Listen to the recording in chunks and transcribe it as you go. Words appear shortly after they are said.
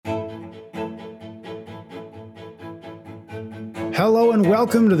Hello and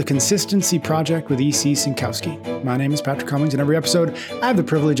welcome to the Consistency Project with E.C. Sinkowski. My name is Patrick Cummings, and every episode I have the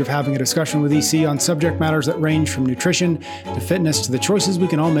privilege of having a discussion with E.C. on subject matters that range from nutrition to fitness to the choices we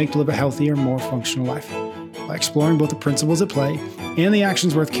can all make to live a healthier, more functional life. By exploring both the principles at play and the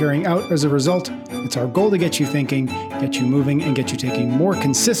actions worth carrying out as a result, it's our goal to get you thinking, get you moving, and get you taking more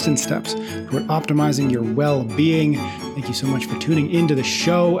consistent steps toward optimizing your well-being. Thank you so much for tuning into the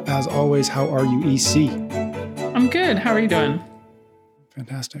show. As always, how are you, E.C.? I'm good. How are you doing?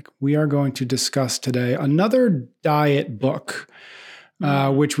 Fantastic. We are going to discuss today another diet book,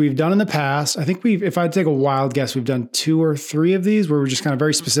 which we've done in the past. I think if I'd take a wild guess, we've done 2 or 3 of these where we're just kind of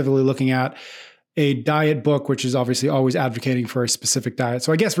very specifically looking at a diet book, which is obviously always advocating for a specific diet.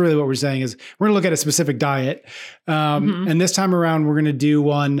 So I guess really what we're saying is we're going to look at a specific diet. And this time around, we're going to do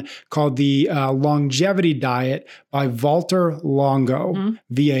one called the Longevity Diet by Valter Longo,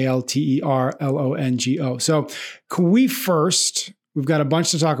 Valterlongo. So can we first, we've got a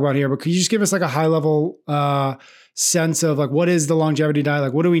bunch to talk about here, but could you just give us like a high level sense of like, what is the longevity diet?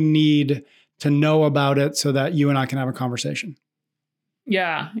 Like, what do we need to know about it so that you and I can have a conversation?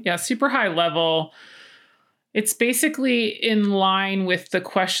 Yeah. Super high level. It's basically in line with the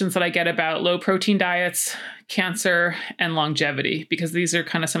questions that I get about low protein diets, cancer, and longevity, because these are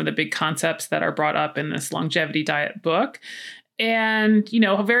kind of some of the big concepts that are brought up in this longevity diet book. And,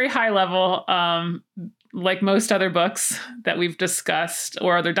 a very high level, like most other books that we've discussed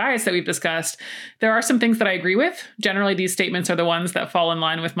or other diets that we've discussed, there are some things that I agree with. Generally, these statements are the ones that fall in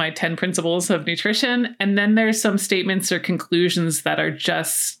line with my 10 principles of nutrition. And then there's some statements or conclusions that are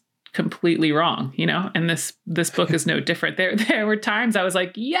just completely wrong, and this book is no different. There were times I was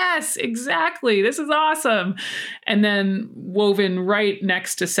like, yes, exactly. This is awesome. And then woven right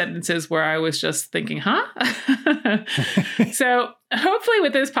next to sentences where I was just thinking, huh? So hopefully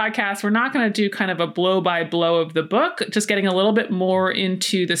with this podcast, we're not going to do kind of a blow by blow of the book, just getting a little bit more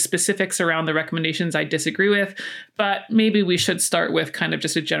into the specifics around the recommendations I disagree with. But maybe we should start with kind of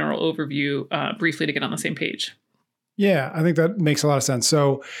just a general overview briefly to get on the same page. Yeah, I think that makes a lot of sense.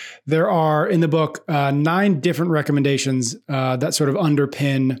 So there are in the book 9 different recommendations that sort of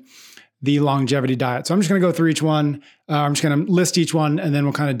underpin the longevity diet. So I'm just going to go through each one. I'm just going to list each one, and then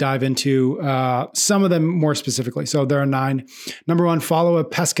we'll kind of dive into some of them more specifically. So there are 9. Number 1, follow a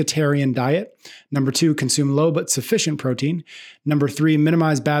pescatarian diet. Number 2, consume low but sufficient protein. Number 3,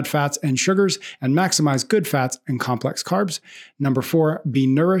 minimize bad fats and sugars and maximize good fats and complex carbs. Number 4, be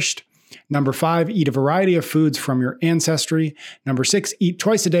nourished. Number 5, eat a variety of foods from your ancestry. Number 6, eat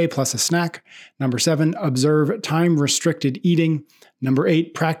twice a day plus a snack. Number 7, observe time-restricted eating. Number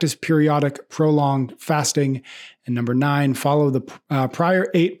 8, practice periodic prolonged fasting. And number 9, follow the prior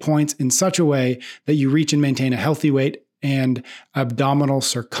 8 points in such a way that you reach and maintain a healthy weight and abdominal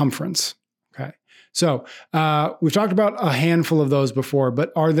circumference. Okay. So we've talked about a handful of those before,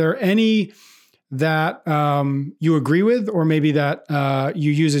 but are there any that you agree with, or maybe that you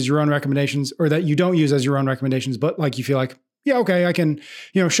use as your own recommendations, or that you don't use as your own recommendations, but like you feel like, yeah, okay, I can,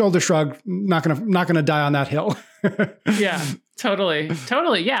 shoulder shrug, not gonna die on that hill. Yeah, totally.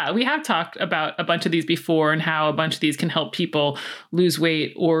 Yeah, we have talked about a bunch of these before and how a bunch of these can help people lose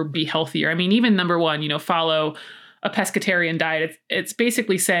weight or be healthier. I mean, even number 1, follow a pescatarian diet. It's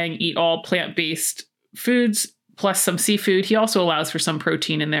basically saying eat all plant-based foods plus some seafood. He also allows for some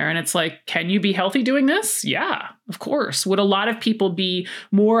protein in there. And it's like, can you be healthy doing this? Yeah, of course. Would a lot of people be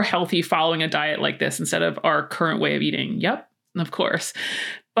more healthy following a diet like this instead of our current way of eating? Yep, of course.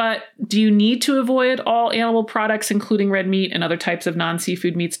 But do you need to avoid all animal products, including red meat and other types of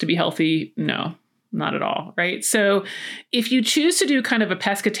non-seafood meats to be healthy? No, not at all, right? So if you choose to do kind of a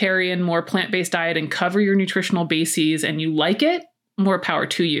pescatarian, more plant-based diet and cover your nutritional bases and you like it, more power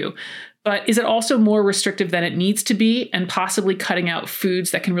to you. But is it also more restrictive than it needs to be and possibly cutting out foods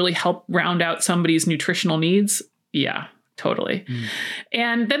that can really help round out somebody's nutritional needs? Yeah, totally.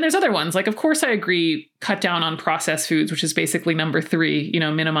 And then there's other ones. Like, of course, I agree, cut down on processed foods, which is basically number 3,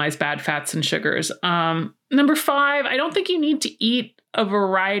 minimize bad fats and sugars. Number 5, I don't think you need to eat a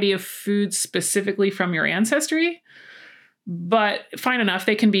variety of foods specifically from your ancestry. But fine enough,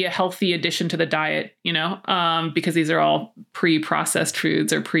 they can be a healthy addition to the diet, because these are all pre-processed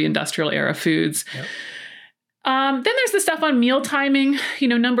foods or pre-industrial era foods. Yep. Then there's the stuff on meal timing.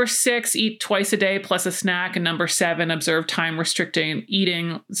 Number 6, eat twice a day plus a snack. And number 7, observe time restricting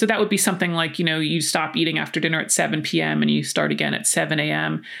eating. So that would be something like, you stop eating after dinner at 7 p.m. and you start again at 7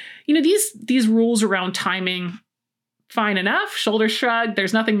 a.m. These rules around timing, fine enough, shoulder shrug.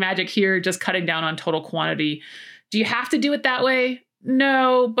 There's nothing magic here, just cutting down on total quantity. Do you have to do it that way?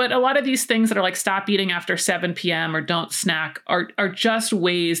 No, but a lot of these things that are like stop eating after 7 p.m. or don't snack are just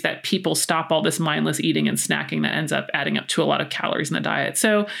ways that people stop all this mindless eating and snacking that ends up adding up to a lot of calories in the diet.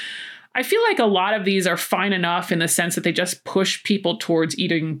 So I feel like a lot of these are fine enough in the sense that they just push people towards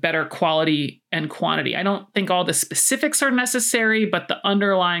eating better quality and quantity. I don't think all the specifics are necessary, but the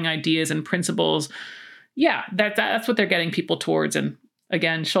underlying ideas and principles, yeah, that's what they're getting people towards. And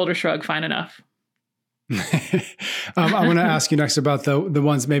again, shoulder shrug, fine enough. I want to ask you next about the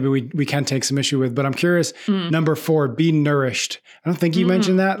ones maybe we can take some issue with, but I'm curious. Number 4, be nourished. I don't think you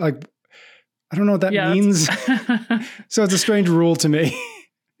mentioned that. Like, I don't know what that means. So it's a strange rule to me.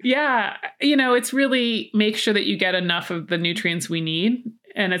 Yeah. It's really make sure that you get enough of the nutrients we need.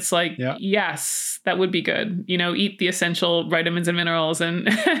 And it's like, yes, that would be good. Eat the essential vitamins and minerals and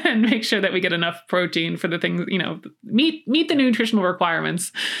make sure that we get enough protein for the things, meet the nutritional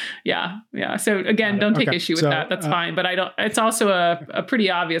requirements. Yeah. Yeah. So again, don't take issue with that. That's fine. But it's also a pretty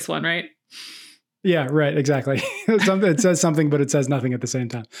obvious one, right? Yeah, right. Exactly. It says something, but it says nothing at the same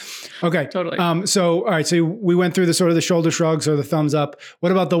time. Okay. Totally. So, all right. So we went through the sort of the shoulder shrugs or the thumbs up.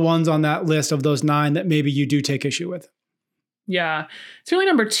 What about the ones on that list of those 9 that maybe you do take issue with? Yeah. It's really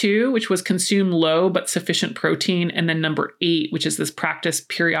number 2, which was consume low but sufficient protein. And then number 8, which is this practice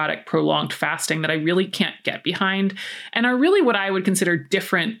periodic prolonged fasting that I really can't get behind and are really what I would consider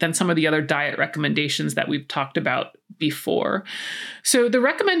different than some of the other diet recommendations that we've talked about before. So the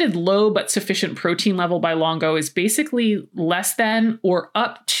recommended low but sufficient protein level by Longo is basically less than or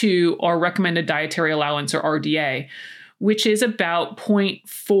up to our recommended dietary allowance or RDA, which is about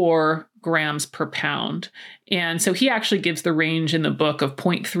 0.4 grams per pound. And so he actually gives the range in the book of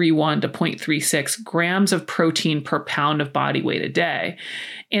 0.31 to 0.36 grams of protein per pound of body weight a day.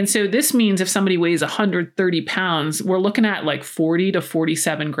 And so this means if somebody weighs 130 pounds, we're looking at like 40 to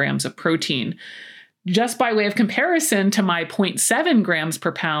 47 grams of protein. Just by way of comparison to my 0.7 grams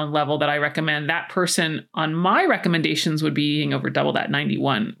per pound level that I recommend, that person on my recommendations would be eating over double that,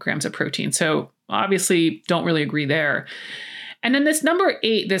 91 grams of protein. So obviously don't really agree there. And then this number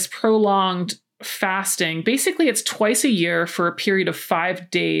 8, this prolonged fasting, basically it's twice a year for a period of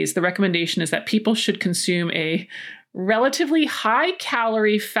 5 days. The recommendation is that people should consume a relatively high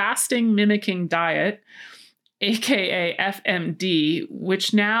calorie fasting mimicking diet, aka FMD,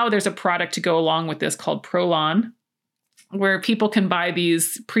 which now there's a product to go along with this called Prolon, where people can buy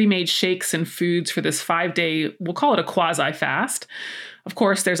these pre-made shakes and foods for this 5-day, we'll call it a quasi-fast. Of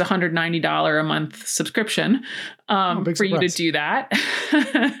course, there's a $190 a month subscription for you to do that.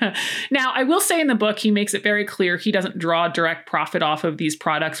 Now, I will say in the book, he makes it very clear he doesn't draw direct profit off of these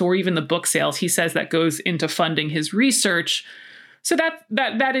products or even the book sales. He says that goes into funding his research. So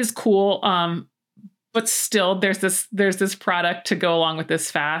that is cool. But still, there's this product to go along with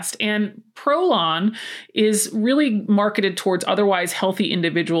this fast. And Prolon is really marketed towards otherwise healthy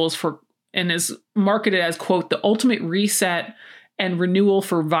individuals and is marketed as, quote, the ultimate reset and renewal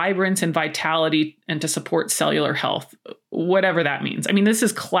for vibrance and vitality and to support cellular health, whatever that means. I mean, this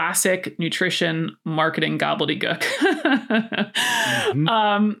is classic nutrition marketing gobbledygook.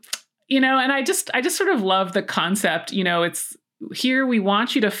 Mm-hmm. And I just sort of love the concept. It's here we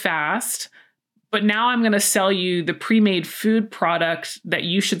want you to fast, but now I'm going to sell you the pre-made food product that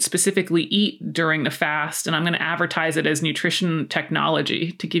you should specifically eat during the fast. And I'm going to advertise it as nutrition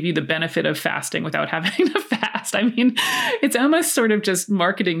technology to give you the benefit of fasting without having to fast. I mean, it's almost sort of just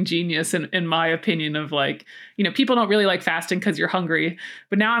marketing genius in my opinion of like, people don't really like fasting because you're hungry,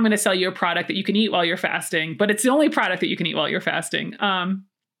 but now I'm going to sell you a product that you can eat while you're fasting, but it's the only product that you can eat while you're fasting.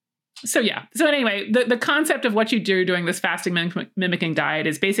 So anyway, the concept of what you do during this fasting mimicking diet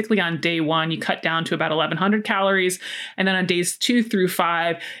is basically on day 1, you cut down to about 1,100 calories. And then on days 2 through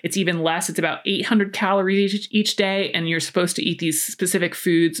 5, it's even less. It's about 800 calories each day. And you're supposed to eat these specific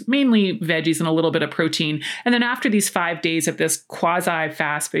foods, mainly veggies and a little bit of protein. And then after these 5 days of this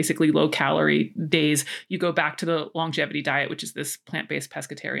quasi-fast, basically low calorie days, you go back to the longevity diet, which is this plant-based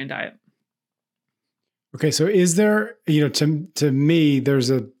pescatarian diet. Okay. So is there, to me, there's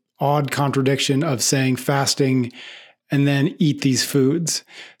a odd contradiction of saying fasting and then eat these foods.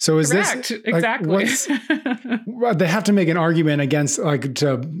 So is Correct. This exactly? They have to make an argument against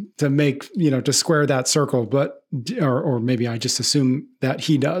to make, to square that circle, but, or maybe I just assume that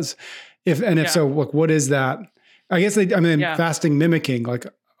he does. If so, look, what is that? I guess fasting mimicking, like,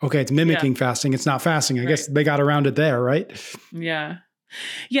 okay, it's mimicking fasting. It's not fasting. I guess they got around it there, right? Yeah.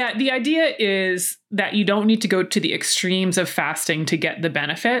 Yeah, the idea is that you don't need to go to the extremes of fasting to get the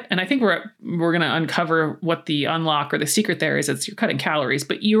benefit. And I think we're going to uncover what the unlock or the secret there is. It's you're cutting calories,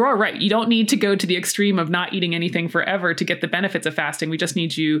 but you are right. You don't need to go to the extreme of not eating anything forever to get the benefits of fasting. We just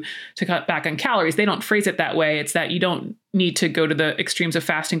need you to cut back on calories. They don't phrase it that way. It's that you don't need to go to the extremes of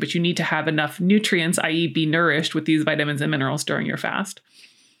fasting, but you need to have enough nutrients, i.e. be nourished with these vitamins and minerals during your fast.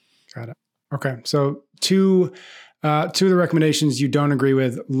 Got it. Okay. So two of the recommendations you don't agree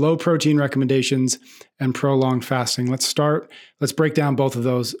with: low protein recommendations and prolonged fasting. Let's break down both of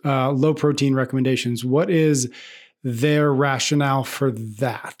those. Low protein recommendations. What is their rationale for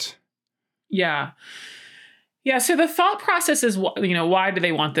that? Yeah. Yeah. So the thought process is, why do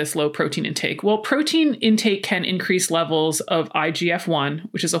they want this low protein intake? Well, protein intake can increase levels of IGF-1,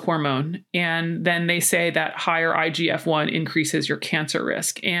 which is a hormone. And then they say that higher IGF-1 increases your cancer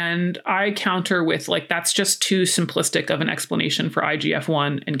risk. And I counter with that's just too simplistic of an explanation for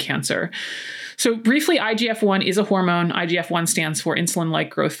IGF-1 and cancer. So briefly, IGF-1 is a hormone. IGF-1 stands for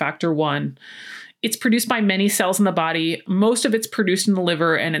insulin-like growth factor 1. It's produced by many cells in the body. Most of it's produced in the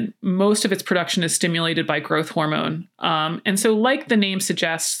liver, and most of its production is stimulated by growth hormone. And so, like the name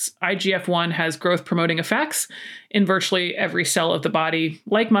suggests, IGF-1 has growth-promoting effects in virtually every cell of the body,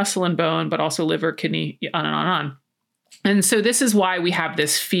 like muscle and bone, but also liver, kidney, on and on and on. And so this is why we have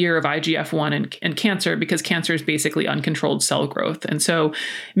this fear of IGF-1 and cancer, because cancer is basically uncontrolled cell growth. And so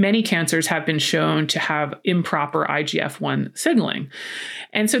many cancers have been shown to have improper IGF-1 signaling.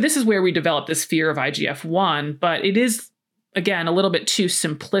 And so this is where we develop this fear of IGF-1, but it is, again, a little bit too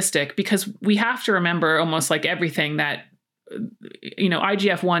simplistic, because we have to remember, almost like everything, that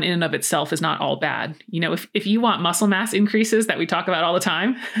IGF-1 in and of itself is not all bad. If you want muscle mass increases that we talk about all the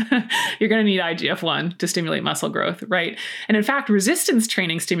time, you're going to need IGF-1 to stimulate muscle growth, right? And in fact, resistance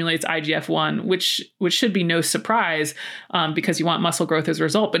training stimulates IGF-1, which should be no surprise, because you want muscle growth as a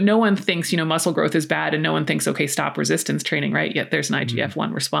result. But no one thinks, muscle growth is bad, and no one thinks, okay, stop resistance training, right? Yet there's an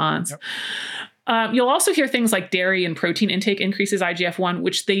IGF-1 response. Yep. You'll also hear things like dairy and protein intake increases IGF-1,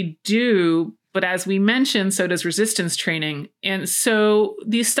 which they do. But as we mentioned, so does resistance training. And so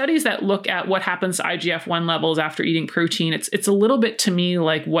these studies that look at what happens to IGF-1 levels after eating protein, it's a little bit to me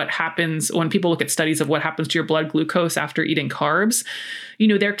like what happens when people look at studies of what happens to your blood glucose after eating carbs.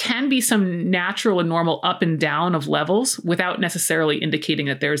 There can be some natural and normal up and down of levels without necessarily indicating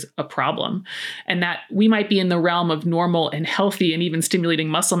that there's a problem, and that we might be in the realm of normal and healthy and even stimulating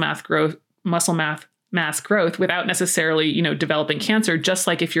muscle mass growth without necessarily, developing cancer. Just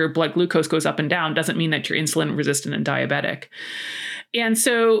like if your blood glucose goes up and down, doesn't mean that you're insulin resistant and diabetic. And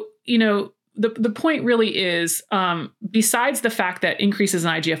so, the point really is, besides the fact that increases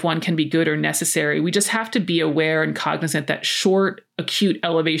in IGF-1 can be good or necessary, we just have to be aware and cognizant that short, acute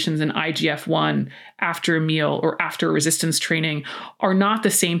elevations in IGF-1 after a meal or after resistance training are not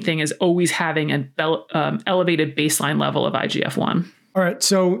the same thing as always having an elevated baseline level of IGF-1. All right.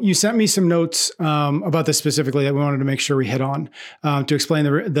 So you sent me some notes about this specifically that we wanted to make sure we hit on to explain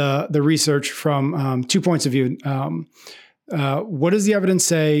the research from 2 points of view. What does the evidence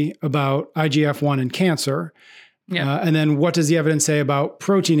say about IGF-1 and cancer? Yeah. And then what does the evidence say about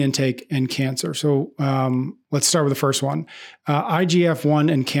protein intake and cancer? So let's start with the first one.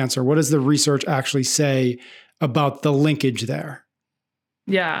 IGF-1 and cancer. What does the research actually say about the linkage there?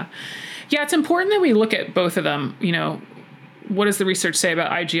 Yeah. Yeah, it's important that we look at both of them. What does the research say about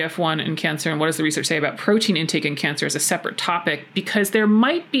IGF-1 and cancer, and what does the research say about protein intake and cancer as a separate topic? Because there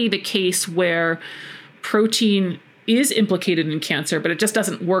might be the case where protein is implicated in cancer, but it just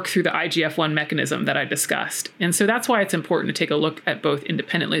doesn't work through the IGF-1 mechanism that I discussed. And so that's why it's important to take a look at both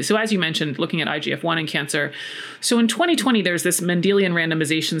independently. So as you mentioned, looking at IGF-1 and cancer. So in 2020, there's this Mendelian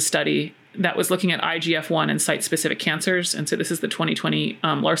randomization study that was looking at IGF-1 and site-specific cancers. And so this is the 2020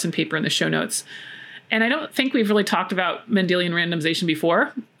 Larson paper in the show notes. And I don't think we've really talked about Mendelian randomization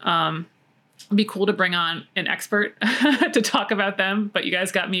before. It'd be cool to bring on an expert to talk about them, but you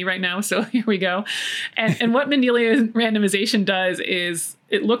guys got me right now, so here we go. And what Mendelian randomization does is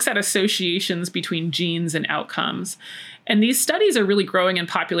it looks at associations between genes and outcomes. And these studies are really growing in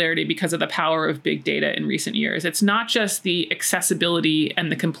popularity because of the power of big data in recent years. It's not just the accessibility and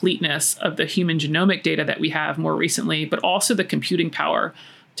the completeness of the human genomic data that we have more recently, but also the computing power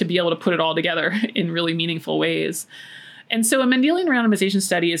to be able to put it all together in really meaningful ways. And so a Mendelian randomization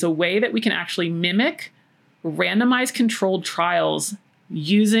study is a way that we can actually mimic randomized controlled trials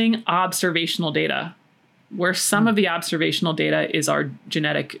using observational data, where some of the observational data is our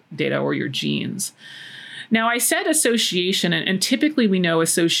genetic data or your genes. Now, I said association, and typically we know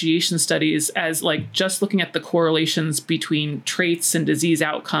association studies as like just looking at the correlations between traits and disease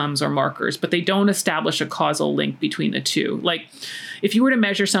outcomes or markers, but they don't establish a causal link between the two. Like if you were to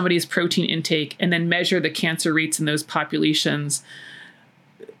measure somebody's protein intake and then measure the cancer rates in those populations,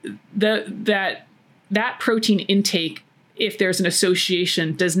 that protein intake, if there's an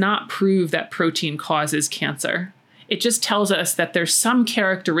association, does not prove that protein causes cancer. It just tells us that there's some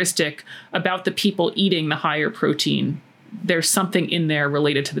characteristic about the people eating the higher protein. There's something in there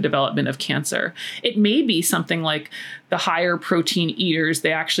related to the development of cancer. It may be something like the higher protein eaters,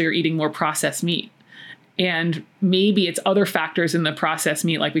 they actually are eating more processed meat. And maybe it's other factors in the processed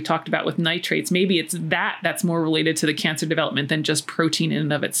meat, like we talked about with nitrates. Maybe it's that's more related to the cancer development than just protein in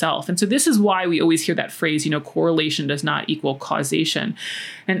and of itself. And so this is why we always hear that phrase, correlation does not equal causation.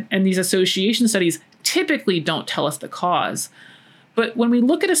 And these association studies typically don't tell us the cause. But when we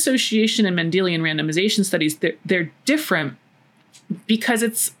look at association and Mendelian randomization studies, they're different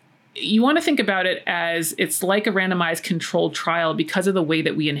because you want to think about it as it's like a randomized controlled trial because of the way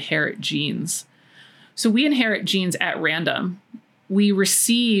that we inherit genes. So we inherit genes at random. We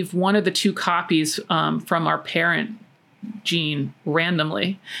receive one of the two copies from our parent gene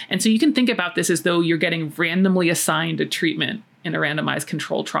randomly. And so you can think about this as though you're getting randomly assigned a treatment in a randomized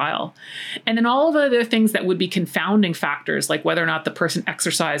controlled trial. And then all of the other things that would be confounding factors, like whether or not the person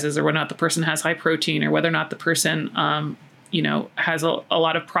exercises or whether or not the person has high protein or whether or not the person, has a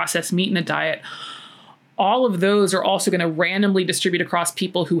lot of processed meat in the diet, all of those are also going to randomly distribute across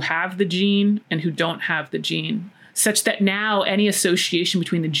people who have the gene and who don't have the gene, such that now any association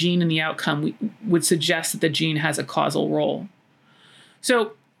between the gene and the outcome would suggest that the gene has a causal role.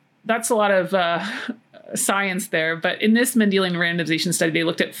 So that's a lot of science there. But in this Mendelian randomization study, they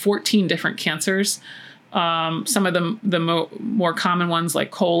looked at 14 different cancers. Some of them, the more common ones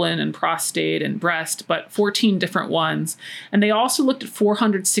like colon and prostate and breast, but 14 different ones. And they also looked at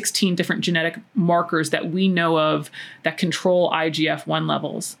 416 different genetic markers that we know of that control IGF-1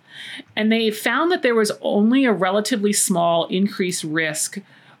 levels. And they found that there was only a relatively small increased risk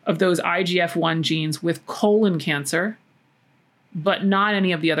of those IGF-1 genes with colon cancer, but not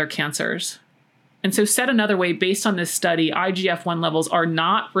any of the other cancers. And so said another way, based on this study, IGF-1 levels are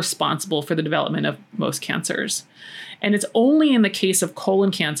not responsible for the development of most cancers. And it's only in the case of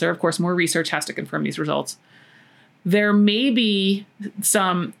colon cancer, of course, more research has to confirm these results, there may be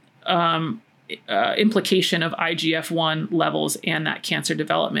some implication of IGF-1 levels and that cancer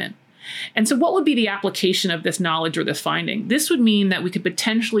development. And so what would be the application of this knowledge or this finding? This would mean that we could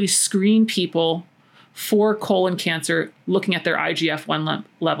potentially screen people for colon cancer looking at their IGF-1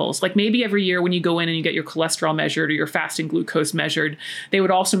 levels. Like maybe every year when you go in and you get your cholesterol measured or your fasting glucose measured, they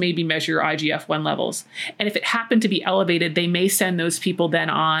would also maybe measure your IGF-1 levels. And if it happened to be elevated, they may send those people then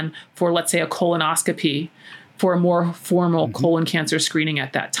on for, let's say, a colonoscopy for a more formal colon cancer screening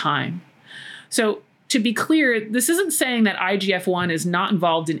at that time. So to be clear, this isn't saying that IGF-1 is not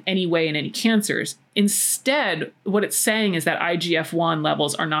involved in any way in any cancers. Instead, what it's saying is that IGF-1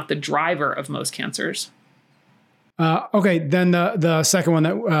 levels are not the driver of most cancers. Okay, then the second one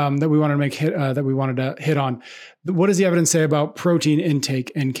that we wanted to hit on. What does the evidence say about protein intake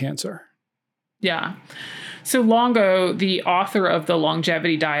in cancer? Yeah. So Longo, the author of the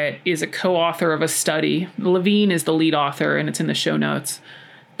longevity diet, is a co-author of a study. Levine is the lead author, and it's in the show notes.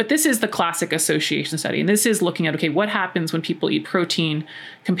 But this is the classic association study. And this is looking at, okay, what happens when people eat protein,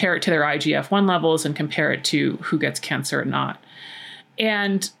 compare it to their IGF-1 levels, and compare it to who gets cancer or not.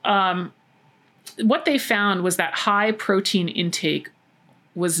 And what they found was that high protein intake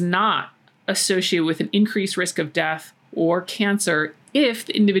was not associated with an increased risk of death or cancer if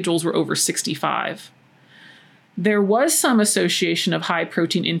the individuals were over 65. There was some association of high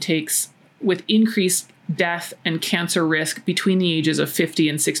protein intakes with increased death and cancer risk between the ages of 50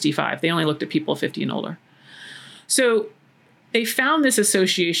 and 65. They only looked at people 50 and older. So they found this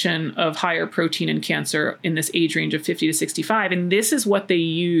association of higher protein and cancer in this age range of 50 to 65. And this is what they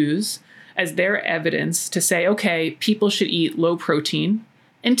use as their evidence to say, okay, people should eat low protein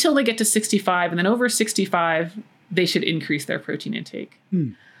until they get to 65. And then over 65, they should increase their protein intake.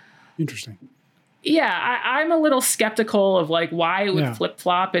 Interesting. Yeah, I'm a little skeptical of like why it would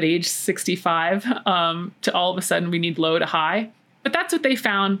flip-flop at age 65 to all of a sudden we need low to high. But that's what they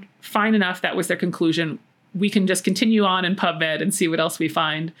found. Fine enough. That was their conclusion. We can just continue on in PubMed and see what else we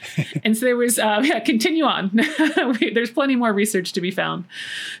find. And so there was, continue on. There's plenty more research to be found.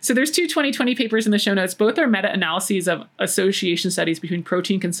 So there's two 2020 papers in the show notes. Both are meta-analyses of association studies between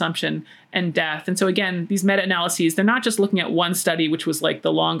protein consumption and death. And so again, these meta-analyses, they're not just looking at one study, which was like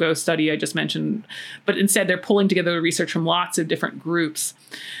the Longo study I just mentioned, but instead they're pulling together the research from lots of different groups.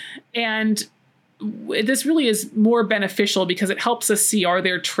 And this really is more beneficial because it helps us see, are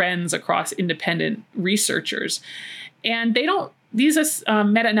there trends across independent researchers? And these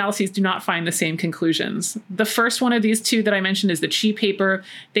meta-analyses do not find the same conclusions. The first one of these two that I mentioned is the Chi paper.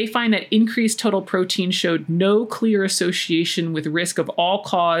 They find that increased total protein showed no clear association with risk of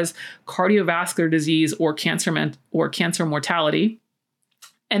all-cause cardiovascular disease or cancer mortality.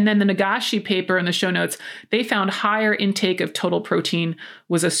 And then the Nagashi paper in the show notes, they found higher intake of total protein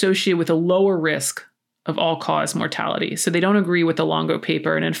was associated with a lower risk of all-cause mortality. So they don't agree with the Longo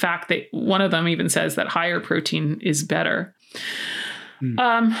paper. And in fact, one of them even says that higher protein is better.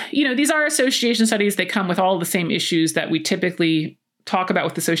 These are association studies. They come with all the same issues that we typically talk about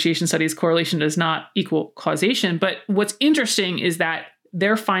with association studies. Correlation does not equal causation. But what's interesting is that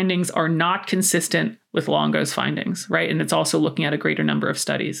their findings are not consistent with Longo's findings, right? And it's also looking at a greater number of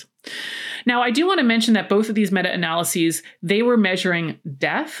studies. Now, I do want to mention that both of these meta-analyses, they were measuring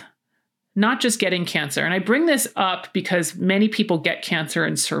death, not just getting cancer. And I bring this up because many people get cancer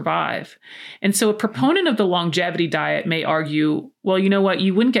and survive. And so a proponent of the longevity diet may argue, well, you know what?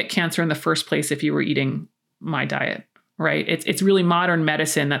 You wouldn't get cancer in the first place if you were eating my diet, right? It's really modern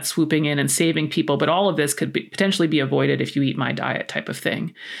medicine that's swooping in and saving people, but all of this could potentially be avoided if you eat my diet type of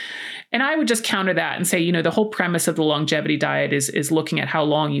thing. And I would just counter that and say, the whole premise of the longevity diet is looking at how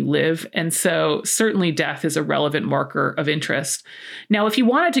long you live. And so certainly death is a relevant marker of interest. Now, if you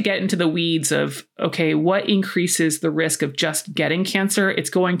wanted to get into the weeds of, okay, what increases the risk of just getting cancer,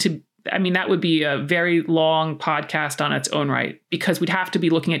 that would be a very long podcast on its own right, because we'd have to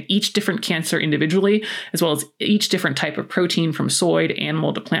be looking at each different cancer individually, as well as each different type of protein from soy to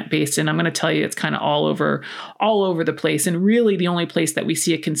animal to plant-based. And I'm going to tell you, it's kind of all over the place. And really the only place that we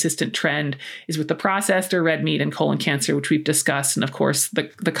see a consistent trend is with the processed or red meat and colon cancer, which we've discussed. And of course,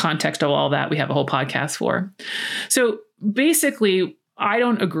 the context of all that, we have a whole podcast for. So basically, I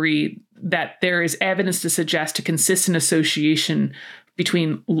don't agree that there is evidence to suggest a consistent association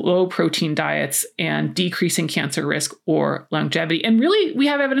between low protein diets and decreasing cancer risk or longevity. And really, we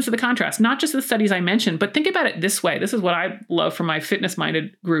have evidence of the contrast, not just the studies I mentioned, but think about it this way. This is what I love from my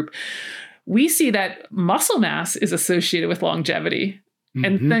fitness-minded group. We see that muscle mass is associated with longevity.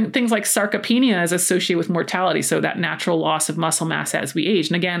 Mm-hmm. And things like sarcopenia is associated with mortality. So that natural loss of muscle mass as we age.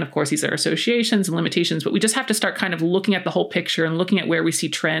 And again, of course, these are associations and limitations, but we just have to start kind of looking at the whole picture and looking at where we see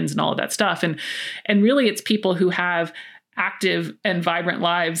trends and all of that stuff. And really, it's people who have active and vibrant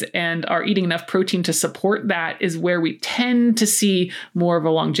lives and are eating enough protein to support that is where we tend to see more of a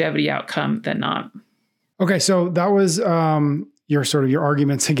longevity outcome than not. Okay, so that was your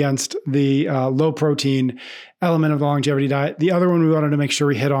arguments against the low protein element of the longevity diet. The other one we wanted to make sure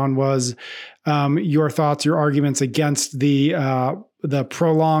we hit on was your thoughts, your arguments against the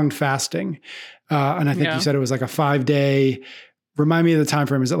prolonged fasting. And I think you said it was like a 5-day. Remind me of the time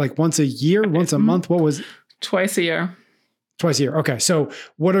frame. Is it like once a year, once a month? What was Twice a year. Twice a year. Okay. So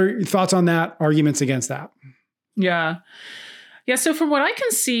what are your thoughts on that, arguments against that? Yeah. So from what I can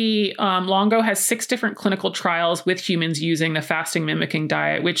see, Longo has 6 different clinical trials with humans using the fasting mimicking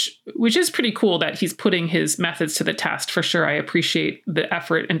diet, which is pretty cool that he's putting his methods to the test for sure. I appreciate the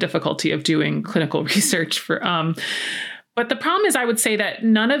effort and difficulty of doing clinical research but the problem is, I would say that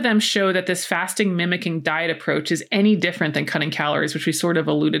none of them show that this fasting mimicking diet approach is any different than cutting calories, which we sort of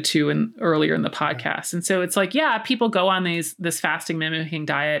alluded to earlier in the podcast. And so it's like, people go on this fasting mimicking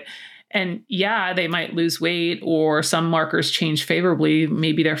diet and they might lose weight or some markers change favorably.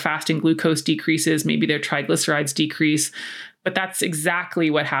 Maybe their fasting glucose decreases, maybe their triglycerides decrease. But that's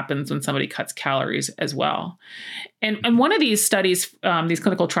exactly what happens when somebody cuts calories as well. And one of these studies, these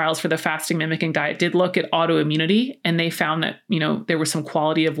clinical trials for the fasting mimicking diet did look at autoimmunity, and they found that, there were some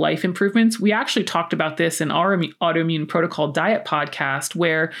quality of life improvements. We actually talked about this in our autoimmune protocol diet podcast,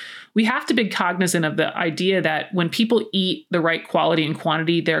 where we have to be cognizant of the idea that when people eat the right quality and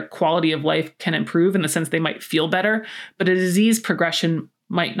quantity, their quality of life can improve in the sense they might feel better, but a disease progression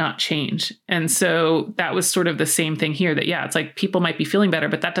might not change. And so that was sort of the same thing here, that, it's like people might be feeling better,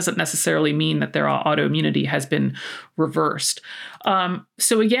 but that doesn't necessarily mean that their autoimmunity has been reversed.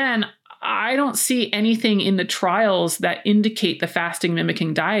 So again, I don't see anything in the trials that indicate the fasting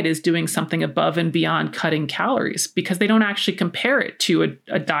mimicking diet is doing something above and beyond cutting calories, because they don't actually compare it to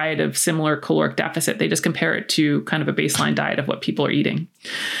a diet of similar caloric deficit. They just compare it to kind of a baseline diet of what people are eating.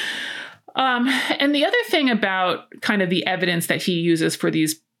 And the other thing about kind of the evidence that he uses for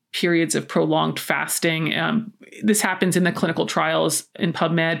these periods of prolonged fasting, this happens in the clinical trials in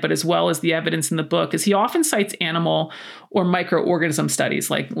PubMed, but as well as the evidence in the book, is he often cites animal or microorganism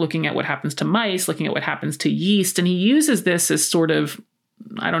studies, like looking at what happens to mice, looking at what happens to yeast. And he uses this as sort of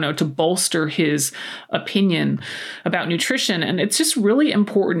I don't know, to bolster his opinion about nutrition. And it's just really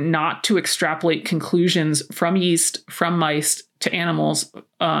important not to extrapolate conclusions from yeast, from mice to animals.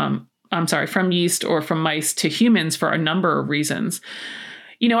 From yeast or from mice to humans for a number of reasons.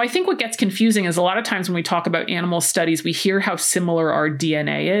 I think what gets confusing is a lot of times when we talk about animal studies, we hear how similar our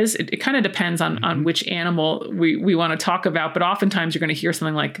DNA is. It kind of depends on which animal we want to talk about. But oftentimes you're going to hear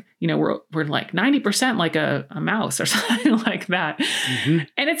something like, we're like 90% like a mouse or something like that. And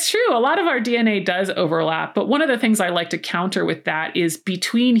it's true. A lot of our DNA does overlap. But one of the things I like to counter with that is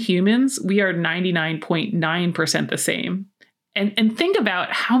between humans, we are 99.9% the same. And think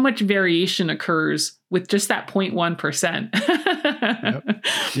about how much variation occurs with just that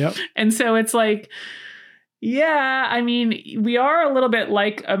 0.1%. Yep. And so it's like, yeah, I mean, we are a little bit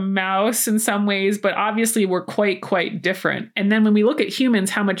like a mouse in some ways, but obviously we're quite different. And then when we look at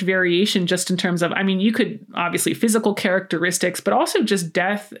humans, how much variation just in terms of, I mean, you could obviously physical characteristics, but also just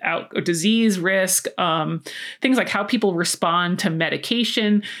death, or disease risk, things like how people respond to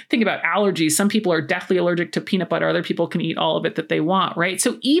medication. Think about allergies. Some people are deathly allergic to peanut butter. Other people can eat all of it that they want, right?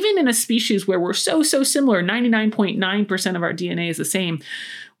 So even in a species where we're so similar, 99.9% of our DNA is the same,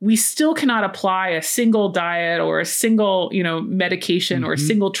 we still cannot apply a single diet or a single, medication or a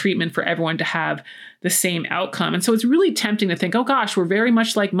single treatment for everyone to have the same outcome. And so it's really tempting to think, oh gosh, we're very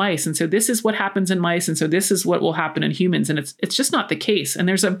much like mice. And so this is what happens in mice. And so this is what will happen in humans. And it's just not the case. And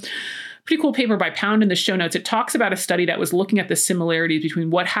there's a pretty cool paper by Pound in the show notes. It talks about a study that was looking at the similarities between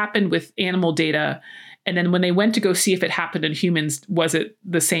what happened with animal data and then when they went to go see if it happened in humans, was it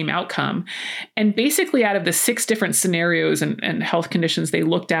the same outcome? And basically out of the 6 different scenarios and health conditions they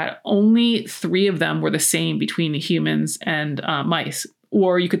looked at, only 3 of them were the same between humans and mice.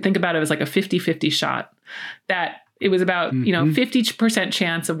 Or you could think about it as like a 50-50 shot, that it was about, 50%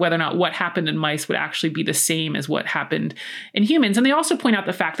 chance of whether or not what happened in mice would actually be the same as what happened in humans. And they also point out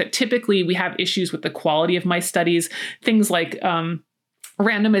the fact that typically we have issues with the quality of mice studies, things like,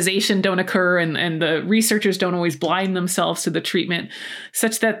 randomization don't occur and the researchers don't always blind themselves to the treatment,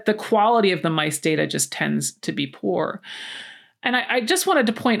 such that the quality of the mice data just tends to be poor. And I just wanted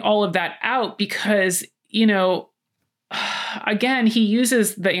to point all of that out because, again, he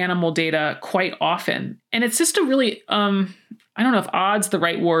uses the animal data quite often. And it's just a really, I don't know if odd's the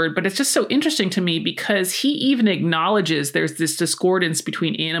right word, but it's just so interesting to me because he even acknowledges there's this discordance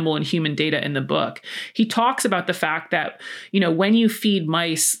between animal and human data in the book. He talks about the fact that, when you feed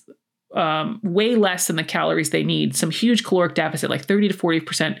mice way less than the calories they need, some huge caloric deficit, like 30 to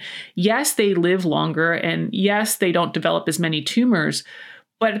 40%, yes, they live longer. And yes, they don't develop as many tumors.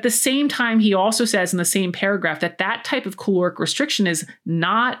 But at the same time, he also says in the same paragraph that type of caloric restriction is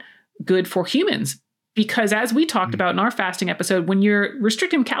not good for humans. Because as we talked about in our fasting episode, when you're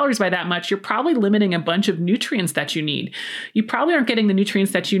restricting calories by that much, you're probably limiting a bunch of nutrients that you need. You probably aren't getting the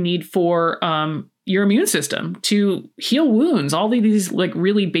nutrients that you need for your immune system to heal wounds, all of these like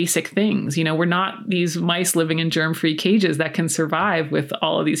really basic things. We're not these mice living in germ-free cages that can survive with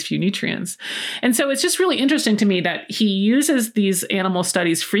all of these few nutrients. And so it's just really interesting to me that he uses these animal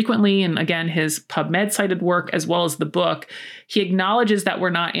studies frequently. And again, his PubMed cited work, as well as the book, he acknowledges that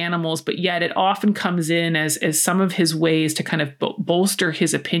we're not animals, but yet it often comes in as some of his ways to kind of bolster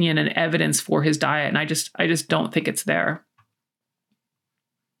his opinion and evidence for his diet. And I just don't think it's there.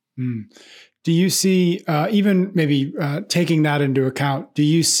 Do you see, even maybe taking that into account, do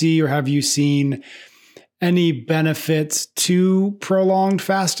you see or have you seen any benefits to prolonged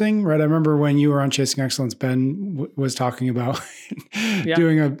fasting? Right. I remember when you were on Chasing Excellence, Ben was talking about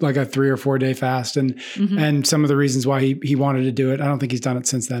doing a 3 or 4 day fast and some of the reasons why he wanted to do it. I don't think he's done it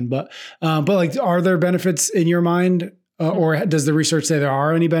since then, but like, are there benefits in your mind? Or does the research say there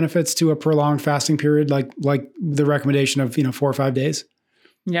are any benefits to a prolonged fasting period, like the recommendation of 4 or 5 days?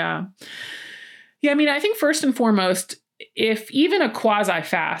 Yeah. I mean, I think first and foremost, if even a quasi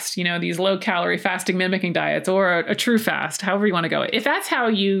fast, these low calorie fasting mimicking diets or a true fast, however you want to go, if that's how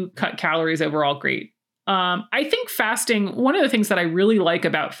you cut calories overall, great. I think fasting, one of the things that I really like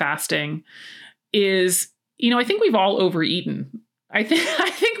about fasting is, I think we've all overeaten. I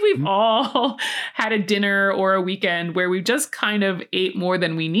think we've all had a dinner or a weekend where we just kind of ate more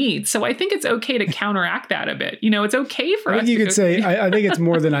than we need. So I think it's okay to counteract that a bit. It's okay for us. You could say, I think it's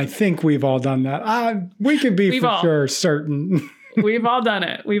more than I think we've all done that. We could be sure certain. We've all done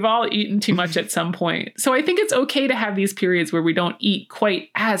it. We've all eaten too much at some point. So I think it's okay to have these periods where we don't eat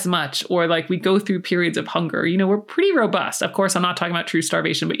quite as much, or like we go through periods of hunger. We're pretty robust. Of course, I'm not talking about true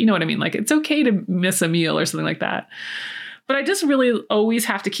starvation, but you know what I mean? Like, it's okay to miss a meal or something like that. But I just really always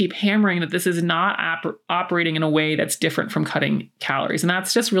have to keep hammering that this is not operating in a way that's different from cutting calories. And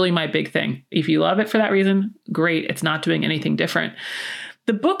that's just really my big thing. If you love it for that reason, great. It's not doing anything different.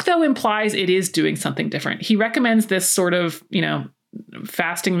 The book, though, implies it is doing something different. He recommends this sort of,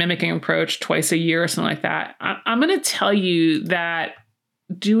 fasting mimicking approach twice a year or something like that. I'm going to tell you that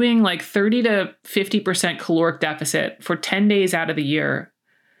doing like 30 to 50% caloric deficit for 10 days out of the year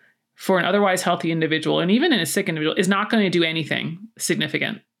for an otherwise healthy individual, and even in a sick individual, is not going to do anything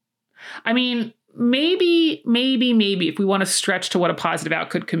significant. I mean, maybe if we want to stretch to what a positive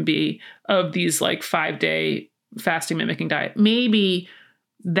outcome can be of these like 5-day fasting mimicking diet, maybe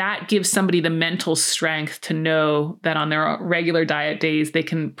that gives somebody the mental strength to know that on their regular diet days, they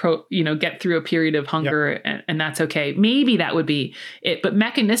can get through a period of hunger, and that's okay. Maybe that would be it. But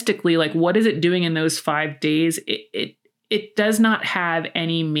mechanistically, like, what is it doing in those 5 days? It does not have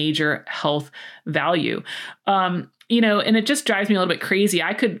any major health value. And it just drives me a little bit crazy.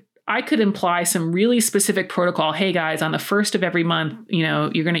 I could imply some really specific protocol. Hey guys, on the first of every month, you're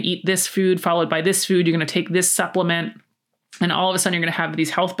going to eat this food followed by this food. You're going to take this supplement. And all of a sudden you're going to have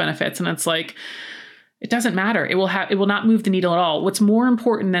these health benefits. And it's like, it doesn't matter. It will not move the needle at all. What's more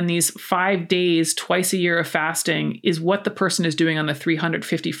important than these 5 days, twice a year of fasting is what the person is doing on the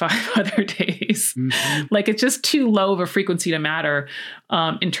 355 other days. Mm-hmm. Like, it's just too low of a frequency to matter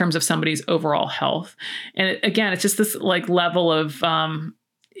in terms of somebody's overall health. And again, it's just this like level of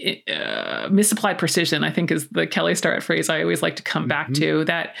misapplied precision, I think, is the Kelly Starrett phrase I always like to come back to,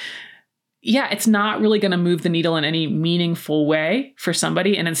 that it's not really going to move the needle in any meaningful way for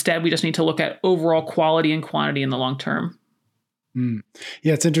somebody. And instead, we just need to look at overall quality and quantity in the long term.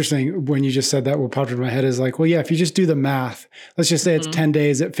 Yeah, it's interesting. When you just said that, what popped into my head is like, well, yeah, if you just do the math, let's just say it's 10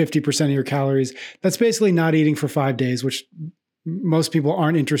 days at 50% of your calories. That's basically not eating for 5 days, which most people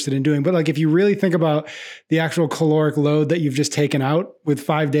aren't interested in doing. But like, if you really think about the actual caloric load that you've just taken out with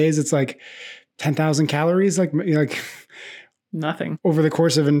 5 days, it's like 10,000 calories, like nothing over the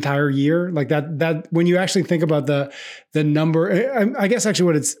course of an entire year. Like that when you actually think about the number, I guess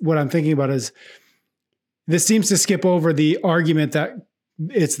actually what I'm thinking about is this seems to skip over the argument that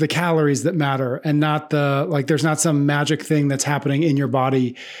it's the calories that matter and not there's not some magic thing that's happening in your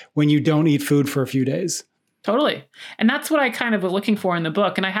body when you don't eat food for a few days. Totally. And that's what I kind of was looking for in the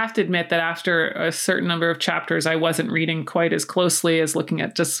book. And I have to admit that after a certain number of chapters, I wasn't reading quite as closely as looking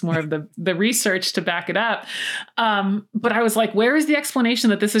at just more of the research to back it up. But I was like, where is the explanation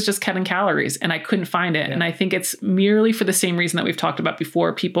that this is just cutting calories? And I couldn't find it. Yeah. And I think it's merely for the same reason that we've talked about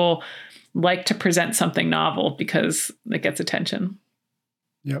before. People like to present something novel because it gets attention.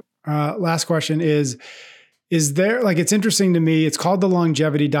 Yep. Last question is there, like, it's interesting to me, it's called the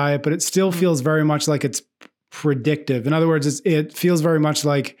longevity diet, but it still feels very much like it's predictive. In other words, it feels very much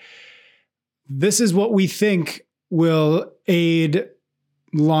like this is what we think will aid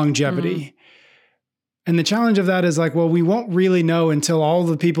longevity. And the challenge of that is like, well, we won't really know until all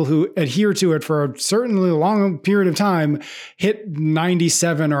the people who adhere to it for a certainly long period of time hit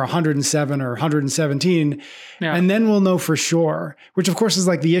 97 or 107 or 117. Yeah. And then we'll know for sure, which of course is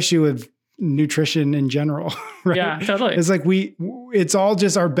like the issue with nutrition in general, right? Yeah, totally. It's like it's all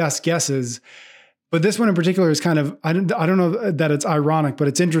just our best guesses. But this one in particular is kind of, I don't know that it's ironic, but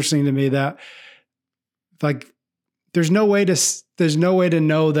it's interesting to me that like, there's no way to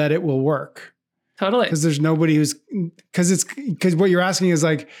know that it will work. Totally. Because there's nobody because what you're asking is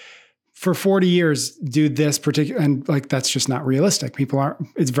like, for 40 years, do this particular, and like, that's just not realistic.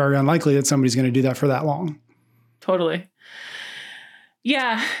 It's very unlikely that somebody's going to do that for that long. Totally.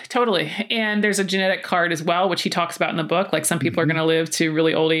 Yeah, totally. And there's a genetic card as well, which he talks about in the book. Like, some people are going to live to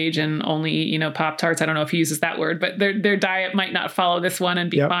really old age and only eat, Pop-Tarts. I don't know if he uses that word, but their diet might not follow this one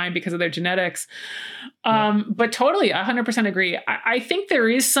and be fine because of their genetics. But totally, 100% agree. I think there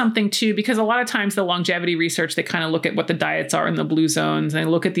is something too, because a lot of times the longevity research, they kind of look at what the diets are in the blue zones and they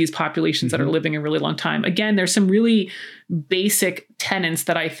look at these populations that are living a really long time. Again, there's some really basic tenets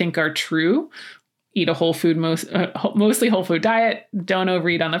that I think are true. Eat a whole food, mostly whole food diet. Don't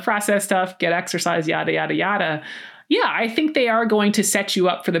overeat on the processed stuff. Get exercise, yada, yada, yada. Yeah, I think they are going to set you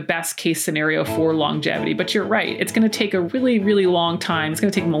up for the best case scenario for longevity. But you're right. It's going to take a really, really long time. It's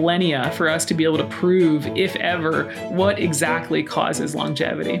going to take millennia for us to be able to prove, if ever, what exactly causes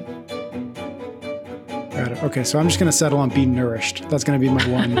longevity. Got it. Okay, so I'm just going to settle on be nourished. That's going to be my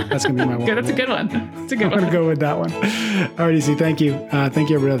one. That's going to be my one. Good. That's a good one. That's a good one. I'm going to go with that one. All right, Easy. Thank you. Thank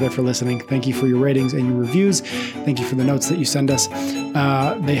you, everybody out there, for listening. Thank you for your ratings and your reviews. Thank you for the notes that you send us.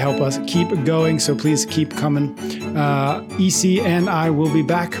 They help us keep going, so please keep coming. EC and I will be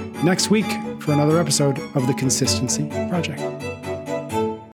back next week for another episode of The Consistency Project.